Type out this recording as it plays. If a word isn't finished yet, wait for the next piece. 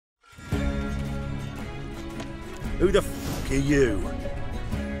Who the fuck are you?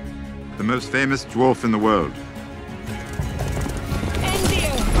 The most famous dwarf in the world.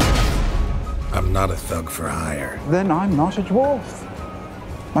 I'm not a thug for hire. Then I'm not a dwarf.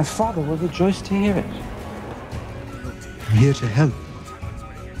 My father will rejoice to hear it. I'm here to help.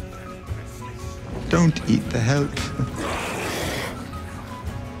 Don't eat the help.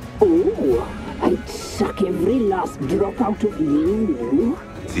 Oh, I'd suck every last drop out of you.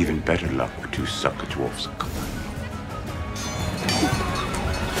 It's even better luck to suck a dwarf's cock.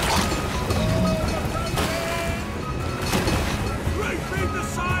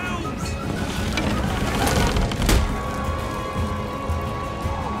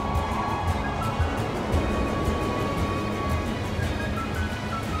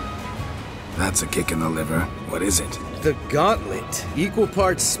 That's a kick in the liver. What is it? The Gauntlet. Equal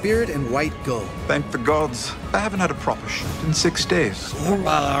parts spirit and white gold. Thank the gods. I haven't had a proper shot in 6 days. The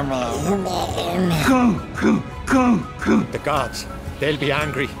gods. They'll be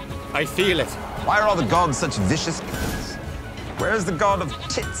angry. I feel it. Why are all the gods such vicious c***s? Where's the god of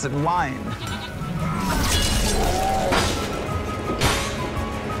tits and wine?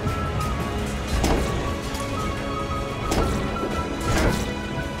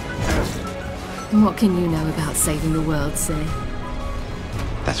 What can you know about saving the world, Sir?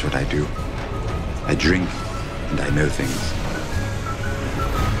 That's what I do. I drink, and I know things.